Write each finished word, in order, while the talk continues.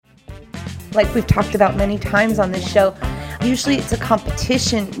like we've talked about many times on this show, usually it's a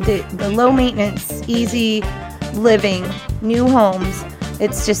competition. The low maintenance, easy living, new homes,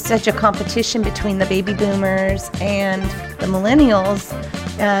 it's just such a competition between the baby boomers and the millennials,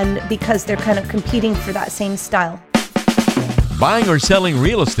 and because they're kind of competing for that same style. Buying or selling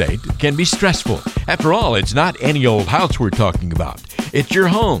real estate can be stressful. After all, it's not any old house we're talking about. It's your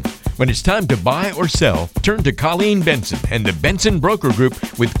home. When it's time to buy or sell, turn to Colleen Benson and the Benson Broker Group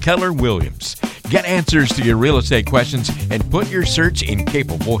with Keller Williams. Get answers to your real estate questions and put your search in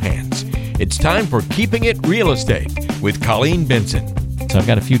capable hands. It's time for Keeping It Real Estate with Colleen Benson. So I've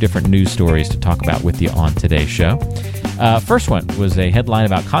got a few different news stories to talk about with you on today's show. First one was a headline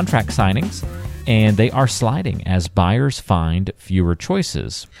about contract signings, and they are sliding as buyers find fewer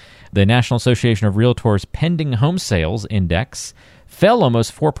choices. The National Association of Realtors Pending Home Sales Index fell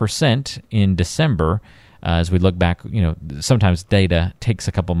almost 4% in December. As we look back, sometimes data takes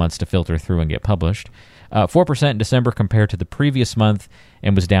a couple months to filter through and get published. 4% in December compared to the previous month,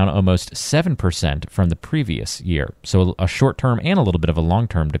 and was down almost 7% from the previous year. So a short-term and a little bit of a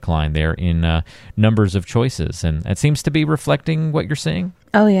long-term decline there in numbers of choices. And that seems to be reflecting what you're seeing?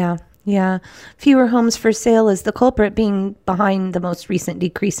 Oh, yeah. Yeah. Fewer homes for sale is the culprit, being behind the most recent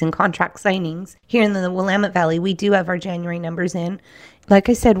decrease in contract signings. Here in the Willamette Valley, we do have our January numbers in. Like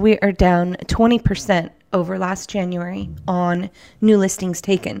I said, we are down 20% over last January on new listings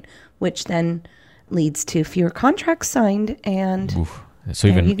taken, which then leads to fewer contracts signed. And oof. So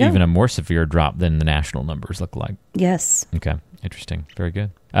even a more severe drop than the national numbers look like. Yes. Okay. Interesting. Very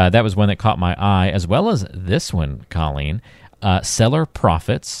good. That was one that caught my eye, as well as this one, Colleen. Seller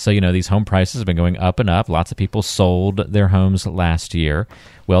profits. So, these home prices have been going up and up. Lots of people sold their homes last year.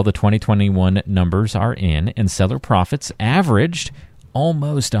 Well, the 2021 numbers are in, and seller profits averaged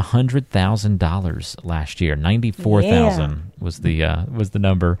almost $100,000 last year. $94,000 was the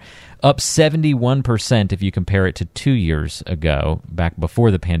number, up 71% if you compare it to 2 years ago, back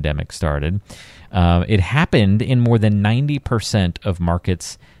before the pandemic started. It happened in more than 90% of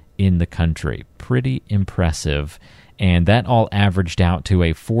markets in the country. Pretty impressive. And that all averaged out to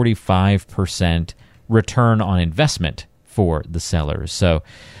a 45% return on investment for the sellers. So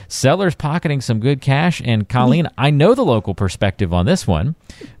sellers pocketing some good cash. And Colleen, I know the local perspective on this one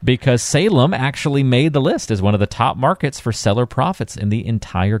because Salem actually made the list as one of the top markets for seller profits in the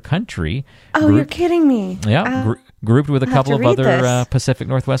entire country. Oh, you're kidding me. Yeah, grouped with a couple of other Pacific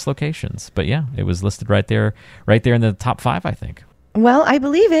Northwest locations. But yeah, it was listed right there in the top 5, I think. Well, I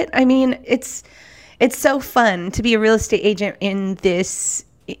believe it. I mean, it's so fun to be a real estate agent in this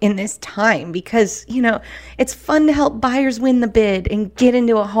time because, it's fun to help buyers win the bid and get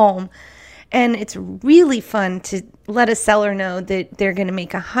into a home. And it's really fun to let a seller know that they're going to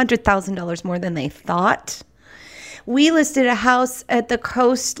make $100,000 more than they thought. We listed a house at the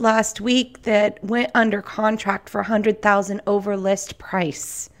coast last week that went under contract for $100,000 over list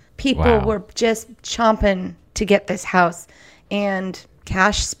price. People were just chomping to get this house, and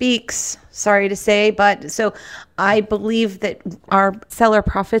cash speaks, sorry to say, but so I believe that our seller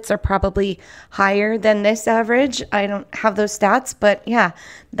profits are probably higher than this average. I don't have those stats, but yeah,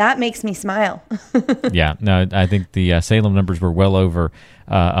 that makes me smile. Yeah, no, I think the Salem numbers were well over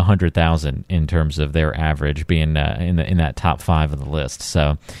 100,000 in terms of their average being in that top 5 of the list.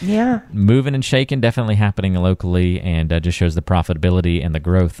 So yeah, moving and shaking, definitely happening locally, and just shows the profitability and the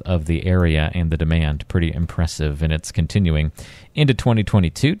growth of the area and the demand. Pretty impressive, and it's continuing into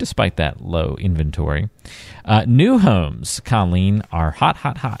 2022 despite that low inventory. New homes, Colleen, are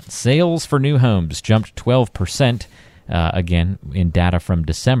hot. Sales for new homes jumped 12%, again, in data from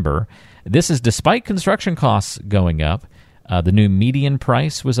December. This is despite construction costs going up. The new median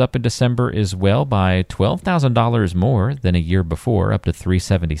price was up in December as well by $12,000 more than a year before, up to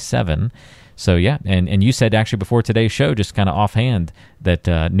 $377,000. So yeah, and you said actually before today's show, just kind of offhand,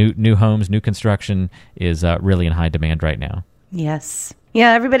 that new homes, new construction is really in high demand right now. Yes.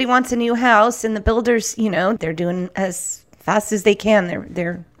 Yeah, everybody wants a new house, and the builders, they're doing as fast as they can.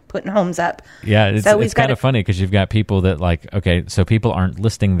 They're putting homes up. Yeah, it's kind of funny because you've got people that so people aren't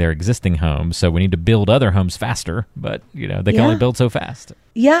listing their existing homes, so we need to build other homes faster, but they can only build so fast.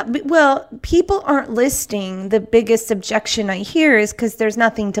 Yeah, well, people aren't listing. The biggest objection I hear is because there's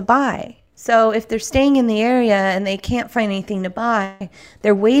nothing to buy. So if they're staying in the area and they can't find anything to buy,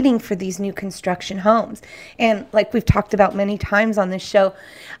 they're waiting for these new construction homes. And like we've talked about many times on this show,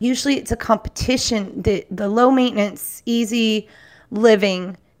 usually it's a competition. The low maintenance, easy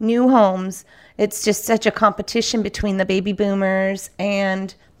living, new homes, it's just such a competition between the baby boomers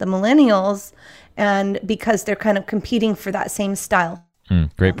and the millennials, and because they're kind of competing for that same style.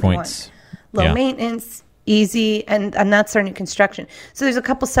 Great points. Low maintenance, easy, and that's our new construction. So there's a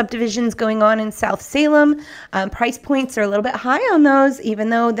couple subdivisions going on in South Salem. Price points are a little bit high on those, even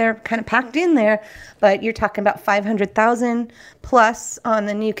though they're kind of packed in there. But you're talking about $500,000 plus on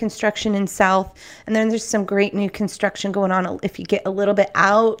the new construction in South. And then there's some great new construction going on if you get a little bit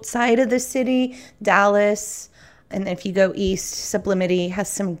outside of the city, Dallas. And if you go east, Sublimity has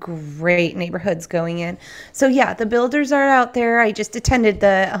some great neighborhoods going in. So yeah, the builders are out there. I just attended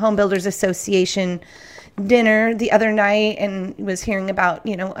the Home Builders Association dinner the other night and was hearing about,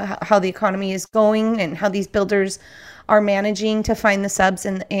 how the economy is going and how these builders are managing to find the subs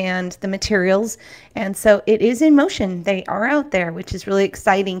and the materials. And so it is in motion. They are out there, which is really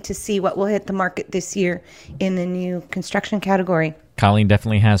exciting to see what will hit the market this year in the new construction category. Colleen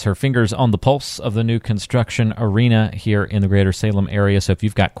definitely has her fingers on the pulse of the new construction arena here in the greater Salem area. So if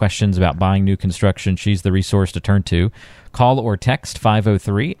you've got questions about buying new construction, she's the resource to turn to. Call or text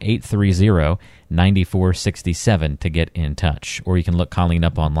 503-830-9467 to get in touch. Or you can look Colleen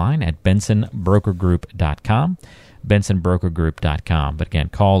up online at bensonbrokergroup.com, bensonbrokergroup.com. But again,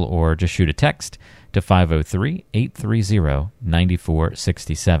 call or just shoot a text to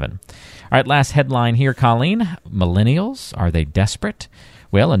 503-830-9467. All right, last headline here, Colleen. Millennials, are they desperate?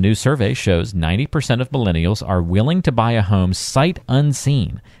 Well, a new survey shows 90% of millennials are willing to buy a home sight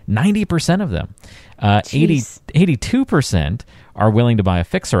unseen. 90% of them. 82% are willing to buy a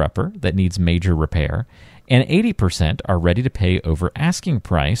fixer-upper that needs major repair. And 80% are ready to pay over asking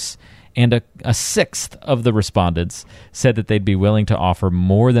price. And a sixth of the respondents said that they'd be willing to offer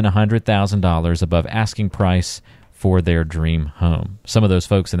more than $100,000 above asking price for their dream home. Some of those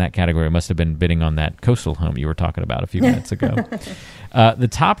folks in that category must have been bidding on that coastal home you were talking about a few minutes ago. The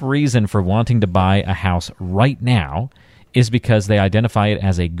top reason for wanting to buy a house right now is because they identify it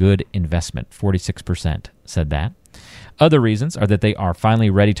as a good investment. 46% said that. Other reasons are that they are finally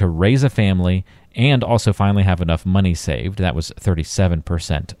ready to raise a family and also finally have enough money saved. That was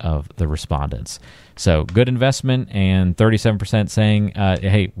 37% of the respondents. So good investment, and 37% saying,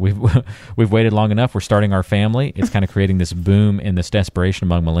 hey, we've waited long enough. We're starting our family. It's kind of creating this boom and this desperation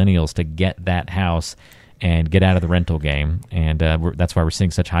among millennials to get that house and get out of the rental game. And that's why we're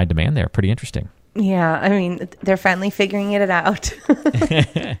seeing such high demand there. Pretty interesting. Yeah, I mean, they're finally figuring it out.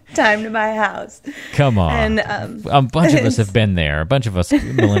 Time to buy a house. Come on. And a bunch of us have been there. A bunch of us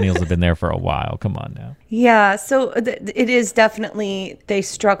millennials have been there for a while. Come on now. Yeah, so it is definitely, they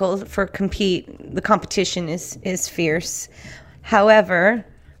struggle for compete. The competition is fierce. However,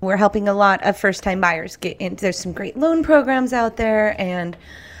 we're helping a lot of first-time buyers get in. There's some great loan programs out there, and,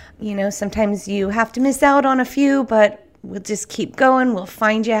 sometimes you have to miss out on a few, but we'll just keep going. We'll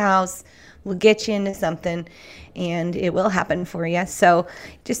find you a house. We'll get you into something, and it will happen for you. So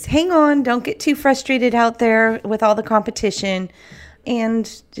just hang on. Don't get too frustrated out there with all the competition,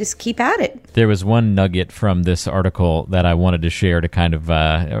 and just keep at it. There was one nugget from this article that I wanted to share to kind of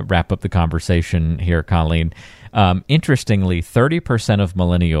wrap up the conversation here, Colleen. Interestingly, 30% of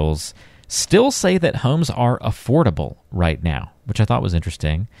millennials still say that homes are affordable right now, which I thought was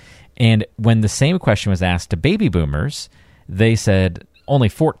interesting. And when the same question was asked to baby boomers, they said only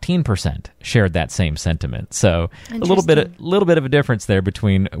 14% shared that same sentiment. So a little bit of a difference there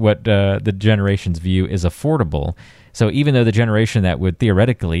between what the generation's view is affordable. So even though the generation that would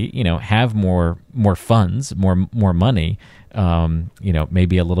theoretically, have more funds, more money,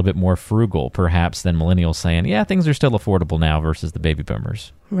 maybe a little bit more frugal, perhaps, than millennials saying, yeah, things are still affordable now versus the baby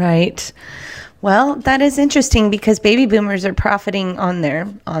boomers. Right. Well, that is interesting because baby boomers are profiting on their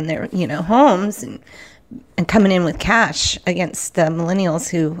homes and coming in with cash against the millennials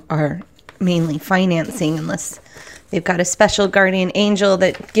who are mainly financing, unless they've got a special guardian angel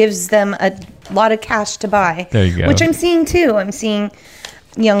that gives them a lot of cash to buy. There you go. Which I'm seeing too. I'm seeing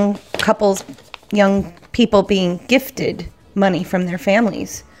young couples, young people being gifted money from their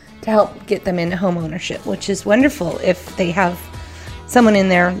families to help get them into home ownership, which is wonderful if they have someone in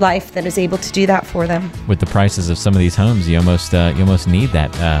their life that is able to do that for them. With the prices of some of these homes, you almost need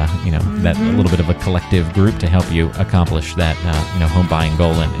that that little bit of a collective group to help you accomplish that home buying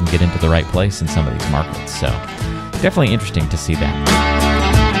goal and get into the right place in some of these markets. So definitely interesting to see that.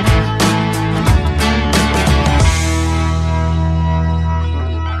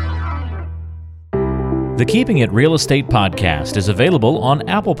 The Keeping It Real Estate podcast is available on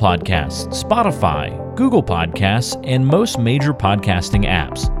Apple Podcasts, Spotify, Google Podcasts, and most major podcasting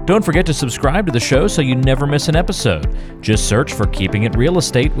apps. Don't forget to subscribe to the show so you never miss an episode. Just search for Keeping It Real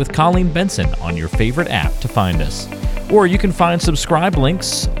Estate with Colleen Benson on your favorite app to find us. Or you can find subscribe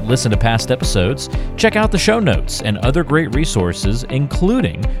links, listen to past episodes, check out the show notes, and other great resources,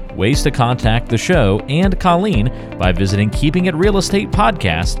 including ways to contact the show and Colleen by visiting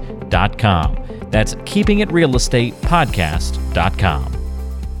keepingitrealestatepodcast.com. That's keepingitrealestatepodcast.com.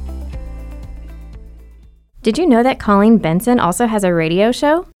 Did you know that Colleen Benson also has a radio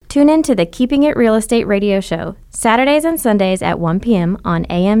show? Tune in to the Keeping It Real Estate radio show, Saturdays and Sundays at 1 p.m. on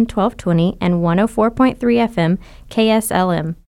AM 1220 and 104.3 FM KSLM.